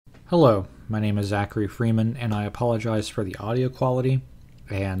Hello, my name is Zachary Freeman, and I apologize for the audio quality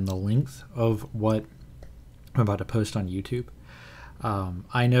and the length of what I'm about to post on YouTube.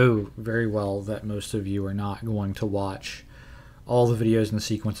 I know very well that most of you are not going to watch all the videos in the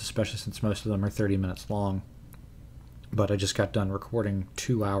sequence, especially since most of them are 30 minutes long. But I just got done recording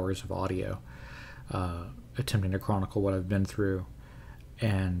 2 hours of audio, attempting to chronicle what I've been through,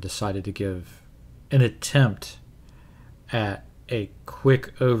 and decided to give an attempt at a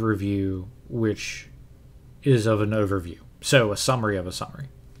quick overview, which is of an overview. So a summary of a summary,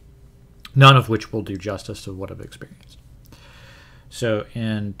 none of which will do justice to what I've experienced. So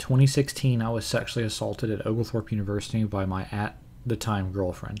in 2016, I was sexually assaulted at Oglethorpe University by my at-the-time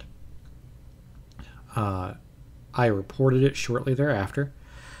girlfriend. I reported it shortly thereafter,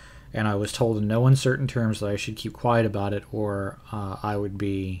 and I was told in no uncertain terms that I should keep quiet about it or I would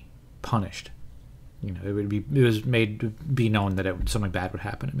be punished. You know, it was made to be known that something bad would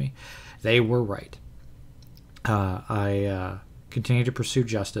happen to me. They were right. I continued to pursue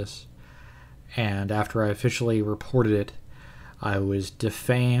justice, and after I officially reported it, I was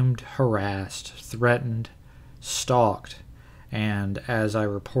defamed, harassed, threatened, stalked, and as I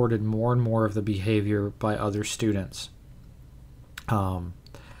reported more and more of the behavior by other students,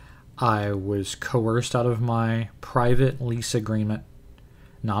 I was coerced out of my private lease agreement,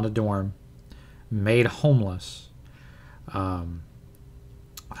 not a dorm, made homeless,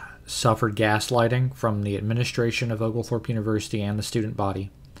 suffered gaslighting from the administration of Oglethorpe University and the student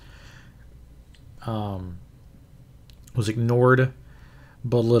body, was ignored,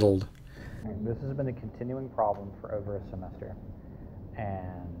 belittled. This has been a continuing problem for over a semester,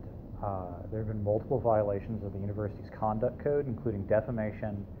 and there have been multiple violations of the university's conduct code, including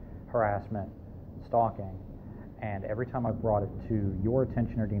defamation, harassment, stalking. And every time I brought it to your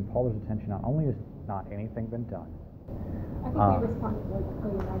attention or Dean Pollard's attention, not only has not anything been done. I think we responded really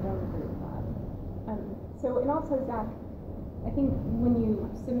quickly, and I don't agree with that. And also, Zach, I think when you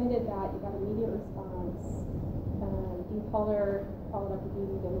submitted that, you got immediate response. Dean Pollard followed up with you,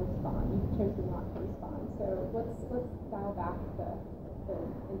 you didn't respond. You chose not to respond. So let's dial back the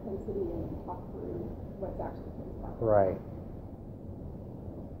intensity and talk through what's actually transpired. Right.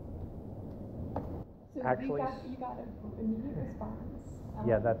 So actually, you got an immediate response.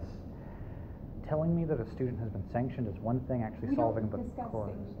 Yeah, that's telling me that a student has been sanctioned is one thing. Actually, solving the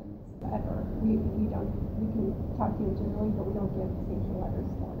core. Sanctions ever. We don't. We can talk to you generally, but we don't give sanction letters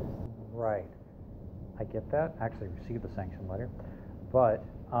to others. Right. I get that. I actually received the sanction letter, but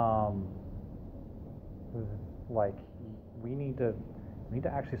like we need to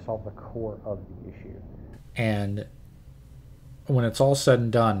actually solve the core of the issue. And when it's all said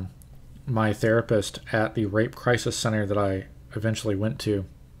and done, my therapist at the rape crisis center that I eventually went to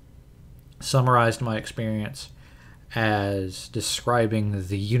summarized my experience as describing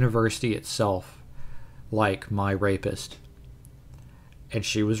the university itself like my rapist. And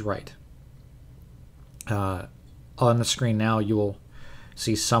she was right. On the screen now, you will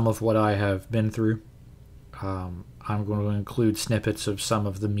see some of what I have been through. I'm going to include snippets of some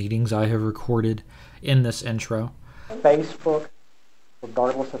of the meetings I have recorded in this intro. Facebook,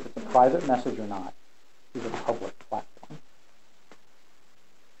 regardless if it's a private message or not, is a public platform.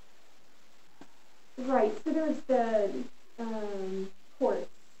 Right. So there's the court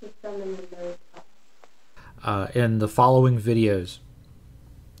system and those. In the following videos,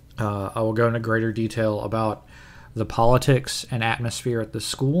 I will go into greater detail about the politics and atmosphere at the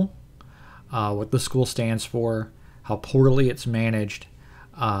school, what the school stands for, how poorly it's managed,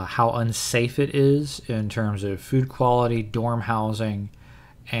 how unsafe it is in terms of food quality, dorm housing,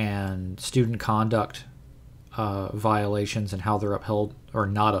 and student conduct violations, and how they're upheld or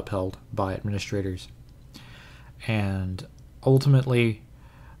not upheld by administrators. And ultimately,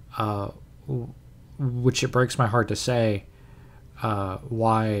 which it breaks my heart to say,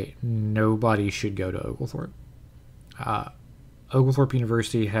 why nobody should go to Oglethorpe. Oglethorpe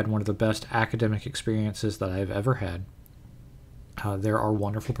University had one of the best academic experiences that I've ever had. There are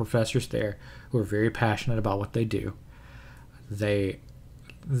wonderful professors there who are very passionate about what they do. There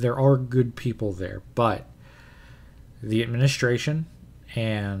are good people there, but the administration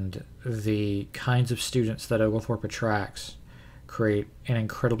and the kinds of students that Oglethorpe attracts create an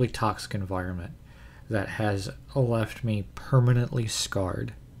incredibly toxic environment that has left me permanently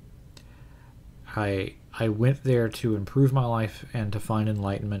scarred. I went there to improve my life and to find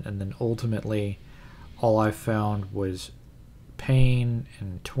enlightenment, and then ultimately all I found was pain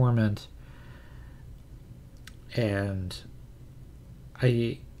and torment, and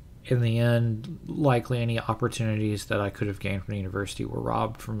in the end, likely any opportunities that I could have gained from the university were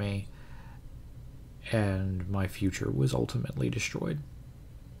robbed from me, and my future was ultimately destroyed.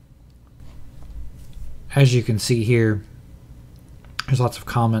 as you can see here, there's lots of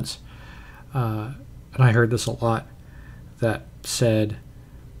comments, and I heard this a lot, that said,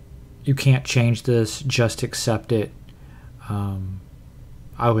 you can't change this, just accept it.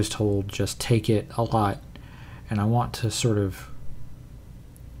 I was told just take it a lot, and I want to sort of,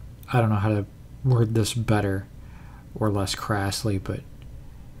 I don't know how to word this better or less crassly, but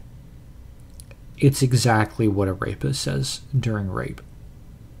it's exactly what a rapist says during rape.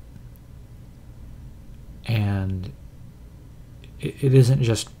 And it isn't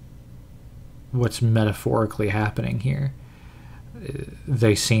just what's metaphorically happening here.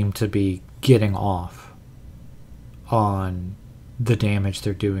 They seem to be getting off on the damage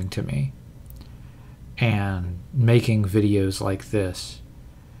they're doing to me. And making videos like this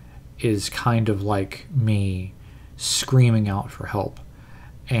is kind of like me screaming out for help.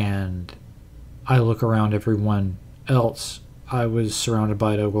 And I look around everyone else. I was surrounded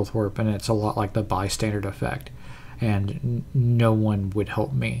by at Oglethorpe, and it's a lot like the bystander effect. And no one would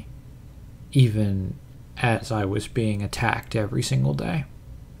help me, even as I was being attacked every single day.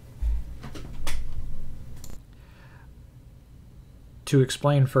 To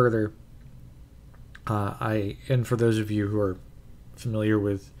explain further, and for those of you who are familiar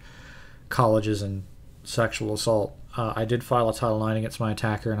with colleges and sexual assault, I did file a Title IX against my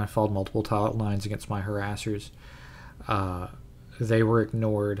attacker, and I filed multiple Title IXs against my harassers. They were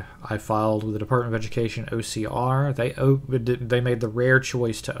ignored. I filed with the Department of Education OCR. They made the rare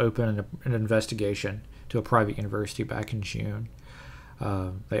choice to open an investigation to a private university back in June.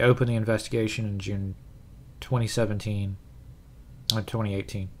 They opened the investigation in June 2017.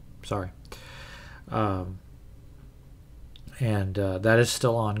 2018, sorry. And that is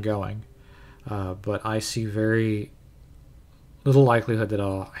still ongoing. But I see very little likelihood that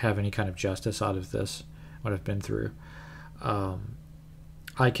I'll have any kind of justice out of this, what I've been through.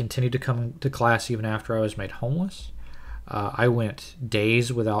 I continued to come to class even after I was made homeless. I went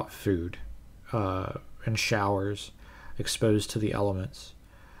days without food and showers, exposed to the elements.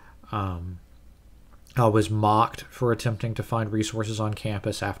 I was mocked for attempting to find resources on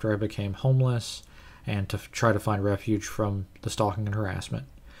campus after I became homeless and to try to find refuge from the stalking and harassment.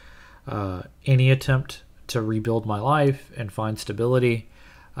 Any attempt to rebuild my life and find stability,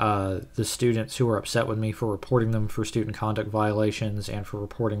 the students who were upset with me for reporting them for student conduct violations and for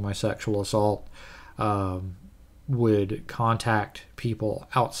reporting my sexual assault would contact people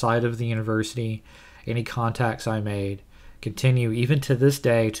outside of the university. Any contacts I made continue even to this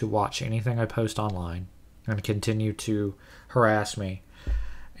day to watch anything I post online and continue to harass me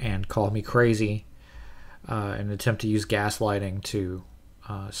and call me crazy and attempt to use gaslighting to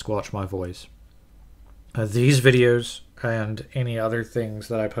squelch my voice. These videos and any other things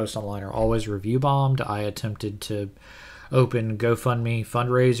that I post online are always review bombed. I attempted to open GoFundMe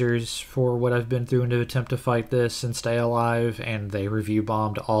fundraisers for what I've been through and to attempt to fight this and stay alive, and they review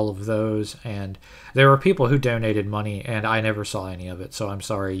bombed all of those. And there were people who donated money, and I never saw any of it, so I'm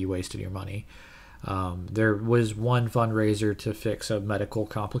sorry you wasted your money. There was one fundraiser to fix a medical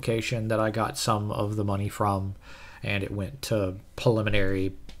complication that I got some of the money from, and it went to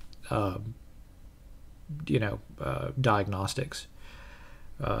preliminary diagnostics,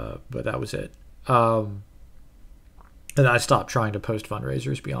 but that was it. And I stopped trying to post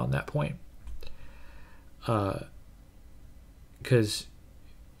fundraisers beyond that point, because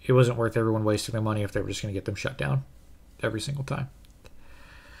it wasn't worth everyone wasting their money if they were just going to get them shut down every single time.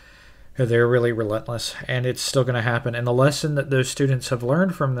 They're really relentless, and it's still going to happen. And the lesson that those students have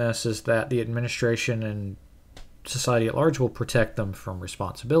learned from this is that the administration and society at large will protect them from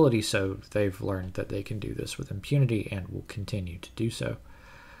responsibility, so they've learned that they can do this with impunity and will continue to do so.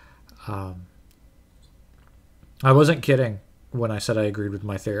 I wasn't kidding when I said I agreed with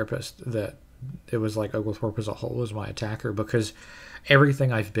my therapist that it was like Oglethorpe as a whole was my attacker, because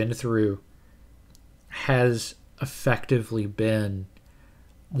everything I've been through has effectively been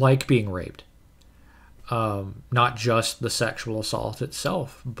like being raped. Not just the sexual assault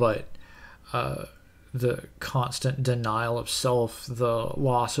itself, but the constant denial of self, the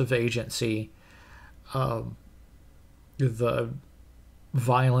loss of agency, the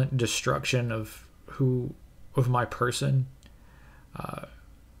violent destruction of my person.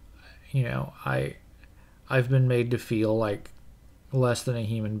 I've been made to feel like less than a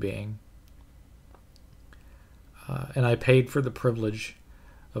human being. And I paid for the privilege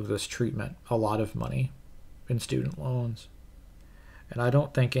of this treatment, a lot of money in student loans. And I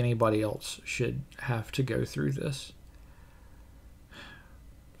don't think anybody else should have to go through this.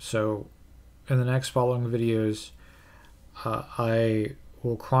 So in the next following videos, I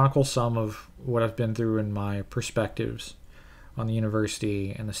will chronicle some of what I've been through and my perspectives on the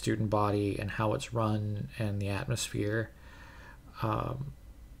university and the student body and how it's run and the atmosphere.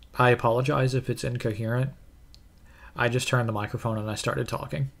 I apologize if it's incoherent. I just turned the microphone and I started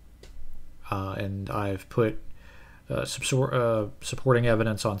talking. And I've put supporting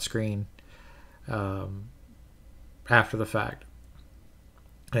evidence on screen after the fact.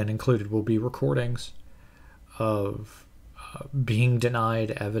 And included will be recordings of being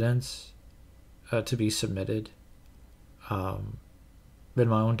denied evidence to be submitted in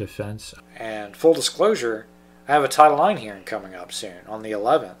my own defense. And full disclosure, I have a Title IX hearing coming up soon on the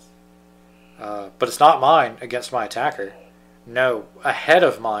 11th. But it's not mine against my attacker. No, ahead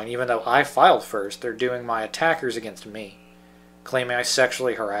of mine, even though I filed first, they're doing my attackers against me, claiming I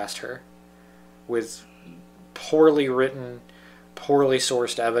sexually harassed her with poorly written, poorly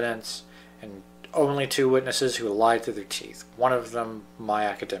sourced evidence, and only 2 witnesses who lied through their teeth. One of them, my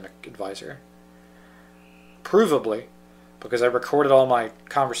academic advisor. Provably, because I recorded all my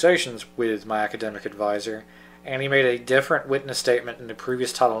conversations with my academic advisor, and he made a different witness statement in the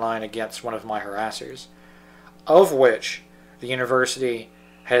previous Title IX against one of my harassers, of which the university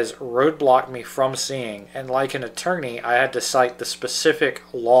has roadblocked me from seeing, and like an attorney, I had to cite the specific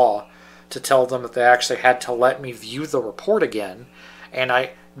law to tell them that they actually had to let me view the report again, and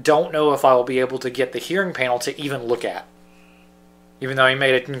I don't know if I will be able to get the hearing panel to even look at, even though he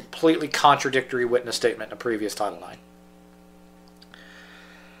made a completely contradictory witness statement in a previous Title IX.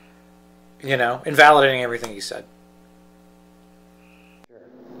 You know, invalidating everything he said.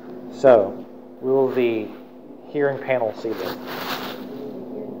 So, will the hearing panel see this?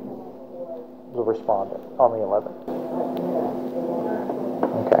 The respondent on the 11th?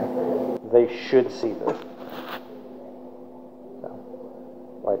 Okay. They should see this. So,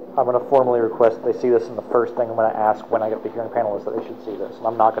 like, I'm going to formally request they see this, and the first thing I'm going to ask when I get the hearing panel is that they should see this. And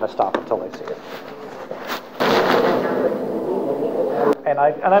I'm not going to stop until they see it. And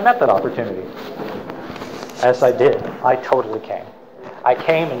I met that opportunity. As I did. I totally came. I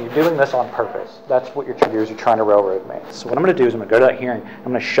came, and you're doing this on purpose. That's what your triggers are trying to railroad me. So what I'm going to do is I'm going to go to that hearing. I'm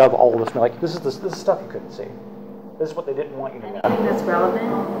going to shove all of this. And be like, this is stuff you couldn't see. This is what they didn't want you to know. Anything that's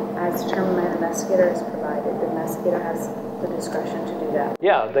relevant, as determined by the investigator, is provided. The investigator has the discretion to do that.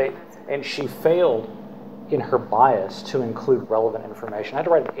 Yeah, and she failed in her bias to include relevant information. I had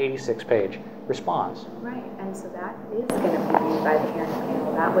to write an 86-page response. Right, and so that is going to be viewed by the hearing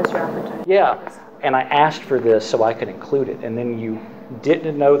panel. That was your opportunity. Yeah, and I asked for this so I could include it, and then you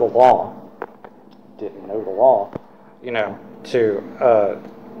didn't know the law, you know,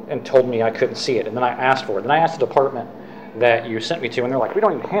 and told me I couldn't see it, and then I asked for it. Then I asked the department that you sent me to, and they're like, we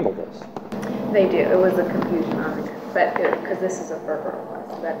don't even handle this. They do. It was a confusion on it, but because this is a FERPA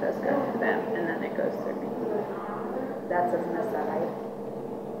request, so that does go through them, and then it goes through me. That doesn't aside.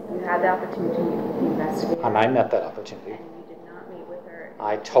 You had the opportunity to investigate. And I met that opportunity. And you did not meet with her.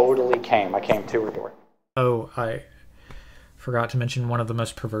 I totally came. I came to her door. Oh, I forgot to mention one of the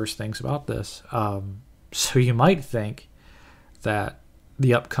most perverse things about this. So you might think that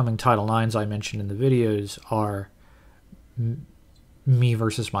the upcoming Title IXs I mentioned in the videos are me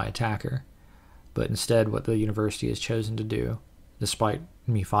versus my attacker. But instead, what the university has chosen to do, despite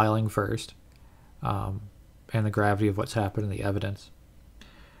me filing first, and the gravity of what's happened in the evidence,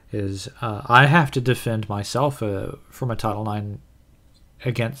 is I have to defend myself from a Title IX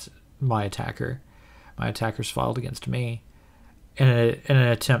against my attacker. My attacker's filed against me in an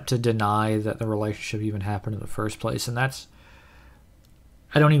attempt to deny that the relationship even happened in the first place. And that's,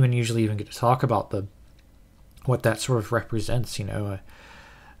 I don't even usually even get to talk about what that sort of represents, you know,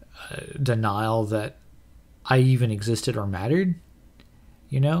 a denial that I even existed or mattered,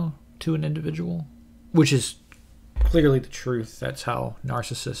 you know, to an individual, which is clearly the truth. That's how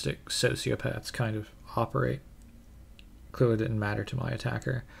narcissistic sociopaths kind of operate. Clearly didn't matter to my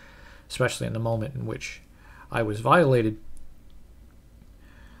attacker, especially in the moment in which I was violated.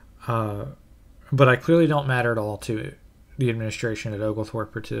 But I clearly don't matter at all to the administration at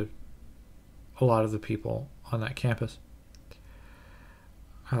Oglethorpe or to a lot of the people on that campus.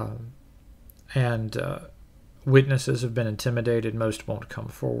 And witnesses have been intimidated. Most won't come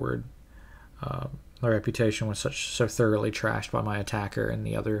forward. My reputation was so thoroughly trashed by my attacker and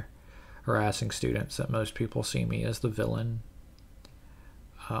the other harassing students that most people see me as the villain.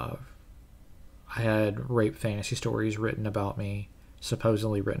 I had rape fantasy stories written about me,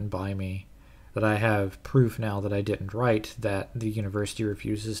 supposedly written by me, that I have proof now that I didn't write, that the university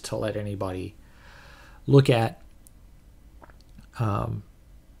refuses to let anybody look at,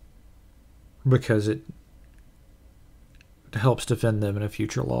 because it helps defend them in a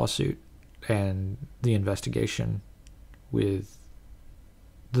future lawsuit and the investigation with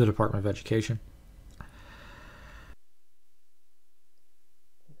the Department of Education.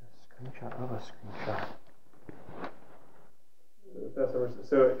 screenshot of a screenshot.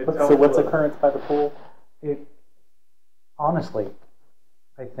 So what's occurrence by the pool? Honestly,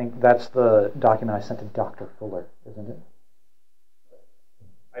 I think that's the document I sent to Dr. Fuller, isn't it?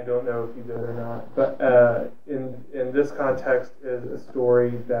 I don't know if you did or not, but in this context is a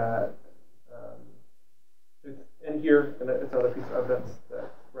story that it's in here, and it's another piece of evidence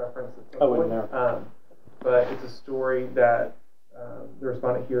that's referenced at some point. In there. But it's a story that the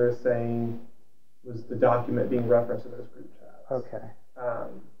respondent here is saying was the document being referenced in those group chats. Okay.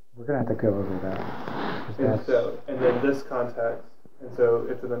 We're going to have to go over that. And then this context, and so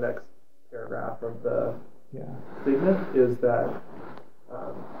it's in the next paragraph of the statement, is that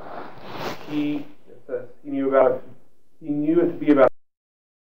it says he knew it to be about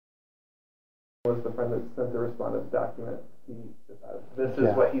was the friend that sent the respondent's document. He decided this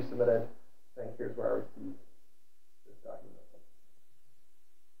is what he submitted, saying here's where I received this document.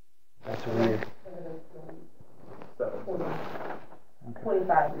 That's weird. So,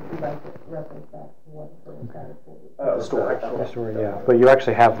 25, if you'd like to reference that to what the story. The story, yeah. But you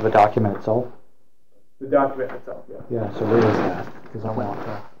actually have the document itself? The document itself, yeah. Yeah, so where is that? Because I want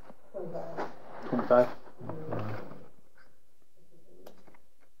to. 25.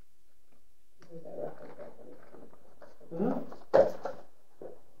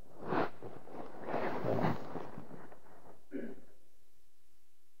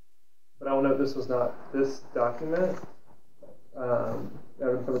 But I will note this document,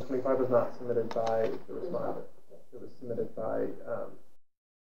 number 25 was not submitted by the respondent. It was submitted by.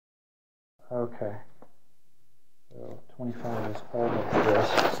 Okay. So 25 is all of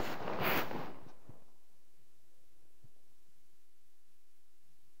this.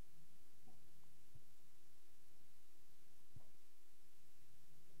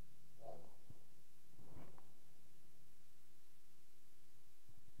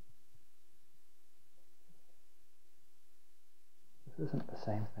 This isn't the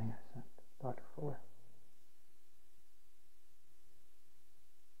same thing I sent Dr. Fuller.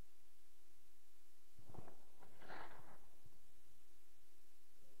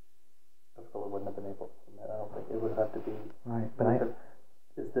 Dr. Fuller wouldn't have been able to submit. I don't think it would have to be. Right, but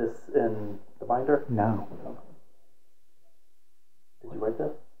Is this in the binder? No. Did you write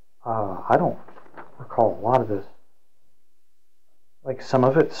this? I don't recall a lot of this. Like some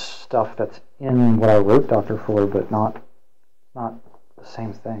of it's stuff that's in what I wrote Dr. Fuller, but not the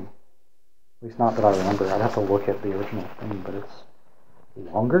same thing. At least not that I remember. I'd have to look at the original thing, but it's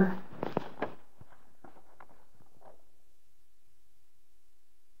longer.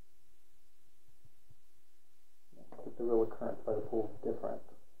 But the real occurrence by the pool is different.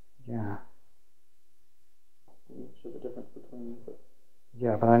 Yeah. Can you show the difference between?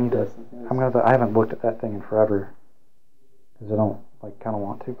 Yeah, but I need to. I haven't looked at that thing in forever because I don't kind of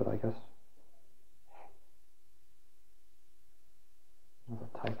want to, but I guess. There's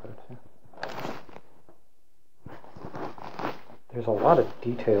a typo too. There's a lot of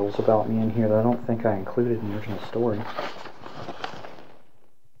details about me in here that I don't think I included in the original story.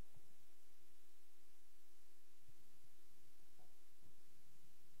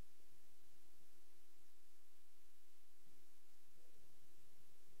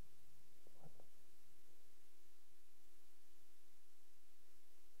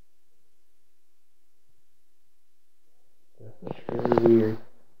 This is really weird.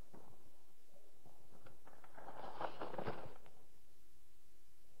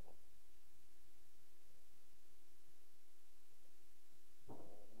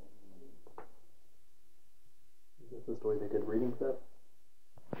 Is this the story they did readings of?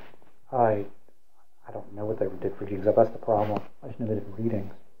 I don't know what they did for readings of. That's the problem. I just know they did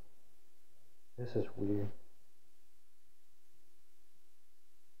readings. This is weird.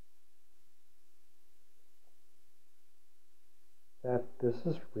 This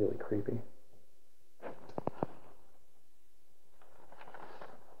is really creepy.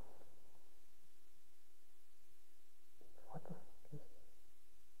 What the fuck is this?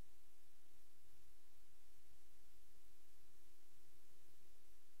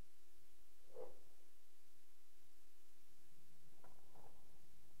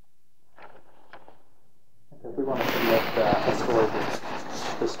 If we want to submit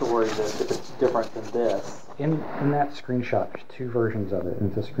the story that if it's different than this. In that screenshot, there's two versions of it,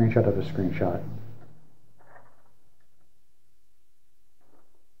 and it's a screenshot of a screenshot.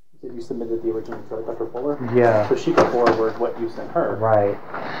 Did you submitted the original to Dr. Fuller? Yeah. So she put forward what you sent her. Right.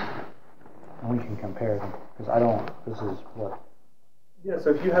 And we can compare them, because I don't, this is what... Yeah,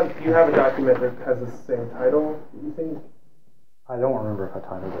 so if you have a document that has the same title, you think? I don't remember if I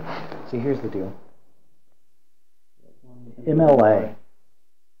titled it. See, here's the deal. MLA.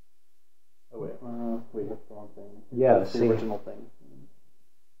 Yeah, That's the see. original thing.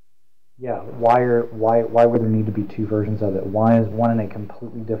 Yeah, why would there need to be two versions of it? Why is one in a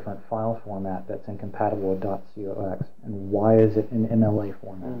completely different file format that's incompatible with .cox, and why is it in MLA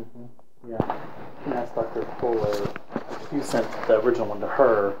format? Mm-hmm. Yeah, you can ask Dr. Fuller. If you sent the original one to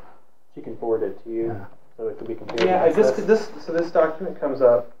her, she can forward it to you, Yeah. so it could be compared. Yeah, to this document comes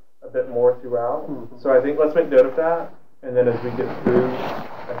up a bit more throughout. Mm-hmm. So I think let's make note of that, and then as we get through,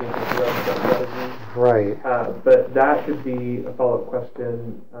 I think we'll figure out the strategy. Right. But that could be a follow-up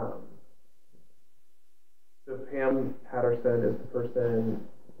question. So Pam Patterson is the person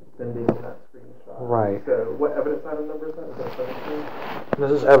sending that screenshot. Right. So what evidence item number is that? Is that 17?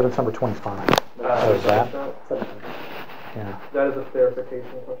 This is evidence number 25. Oh, is that? 17. Yeah. That is a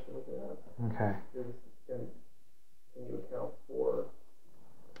clarification question looking at. Okay. Can you account for...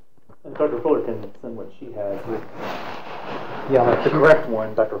 And Dr. Fuller can send what she has. Yeah, like The correct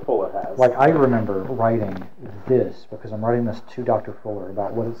one Dr. Fuller has. Like I remember writing this because I'm writing this to Dr. Fuller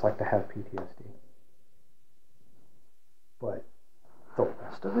about what it's like to have PTSD. But the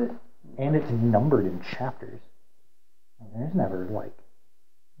rest of it, and it's numbered in chapters. And there's never like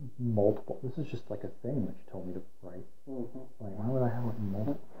multiple. This is just like a thing that you told me to write. Mm-hmm. Like, why would I have like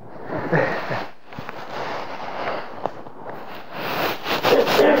multiple?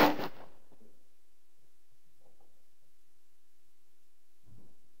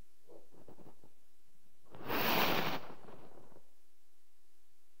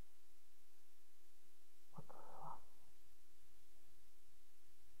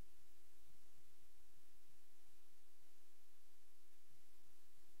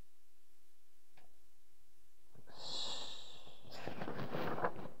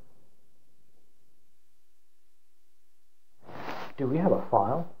 Do we have a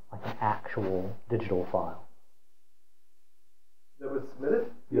file? Like an actual digital file? That was submitted?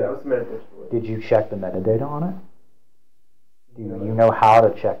 Yeah, it was submitted digitally. Did you check the metadata on it? Do you know how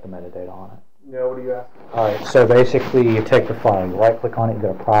to check the metadata on it? No, what are you asking? Alright, so basically you take the file, you right click on it, you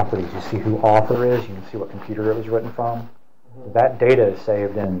go to properties, you see who author is, you can see what computer it was written from. That data is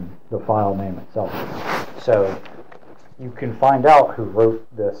saved in the file name itself. So you can find out who wrote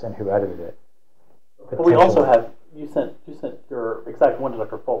this and who edited it. But we also have, you sent your exact one to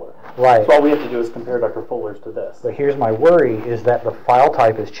Dr. Fuller. Right. So all we have to do is compare Dr. Fuller's to this. But here's my worry is that the file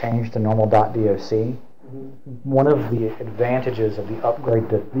type is changed to normal .doc. One of the advantages of the upgrade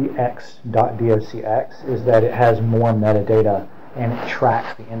to the x.docx is that it has more metadata and it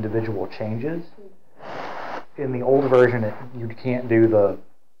tracks the individual changes. In the old version, you can't do the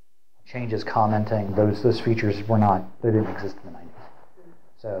changes commenting. Those features they didn't exist in the 90s.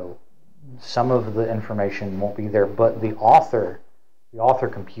 So some of the information won't be there, but the author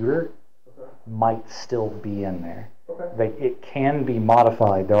computer might still be in there. It can be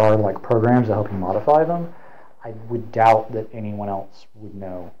modified. There are like programs that help you modify them. I would doubt that anyone else would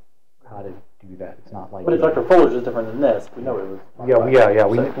know how to do that. It's not like. But if Dr. Fuller's is different than this, we know it was. Modified. Yeah.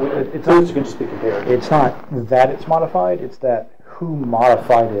 It's not. Can just be compared. It's not that it's modified. It's that who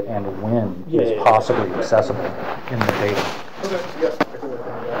modified it and when is possibly accessible in the data. Okay. Yeah, I can look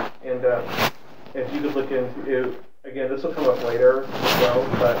into that. And if you could look into again, this will come up later as well,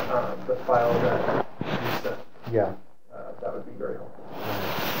 but the file that you sent. Yeah. That would be very helpful.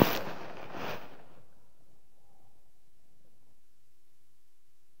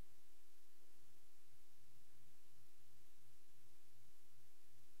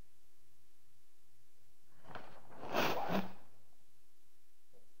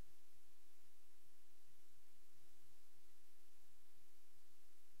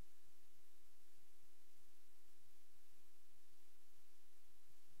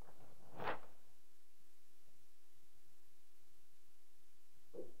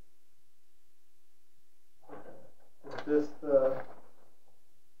 Is this the...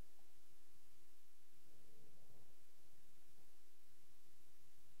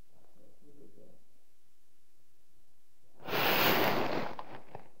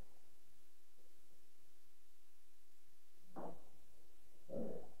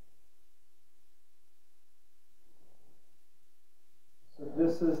 So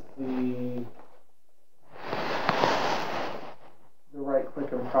this is the right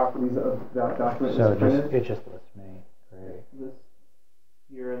click and properties of that document. So it just lists me. Great. This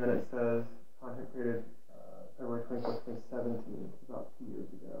here, and then it says content created February 24th, 2017, about 2 years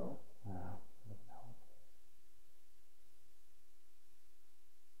ago.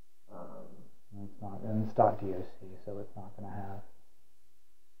 It's not, and it's .doc, so it's not going to have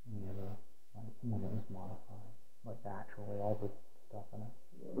any of the when it was modified, like actually all the stuff in it.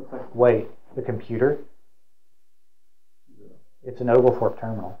 Yeah, like wait, the computer? It's an Oglethorpe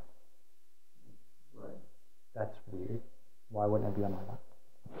terminal. right. That's weird. Why wouldn't it be on my lap?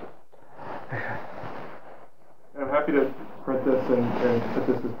 I'm happy to print this and put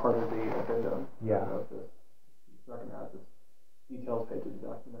this as part of the addendum. Yeah. Of this. It's not going to have this details page of the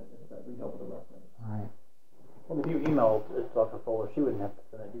document that we help with a reference. All right. Well, if you emailed Dr. Fuller, she wouldn't have to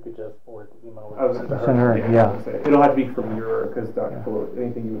send it. You could just forward the email. I was to gonna send her, yeah. I was gonna say, it'll have to be from your, because Dr. Yeah. Fuller,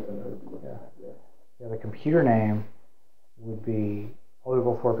 anything you would send her would be looking Yeah. at. Yeah. Yeah, the computer name would be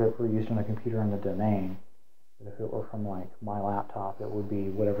Oglethorpe if we're using a computer in the domain. But if it were from like my laptop, it would be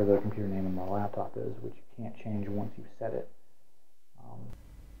whatever the computer name on my laptop is, which you can't change once you've set it.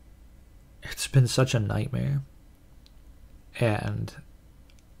 It's been such a nightmare. And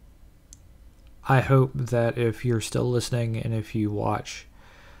I hope that if you're still listening and if you watch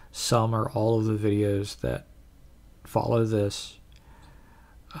some or all of the videos that follow this,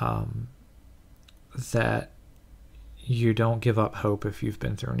 that you don't give up hope if you've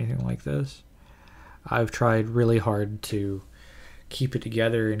been through anything like this. I've tried really hard to keep it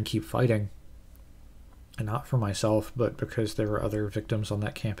together and keep fighting. And not for myself, but because there were other victims on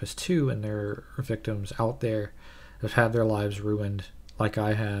that campus too, and there are victims out there that have had their lives ruined like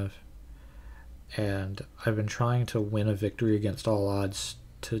I have. And I've been trying to win a victory against all odds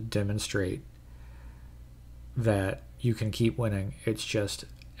to demonstrate that you can keep winning. It's just,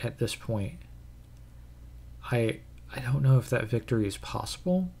 at this point, I don't know if that victory is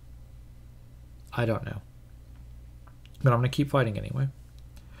possible. I don't know. But I'm going to keep fighting anyway.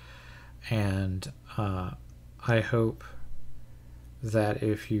 And I hope that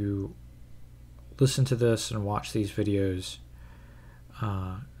if you listen to this and watch these videos,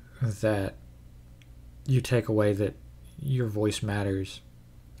 that you take away that your voice matters,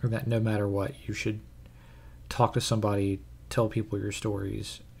 or that no matter what, you should talk to somebody, tell people your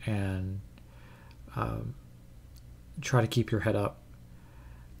stories, and try to keep your head up,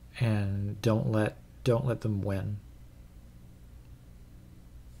 and don't let them win.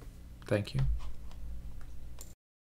 Thank you.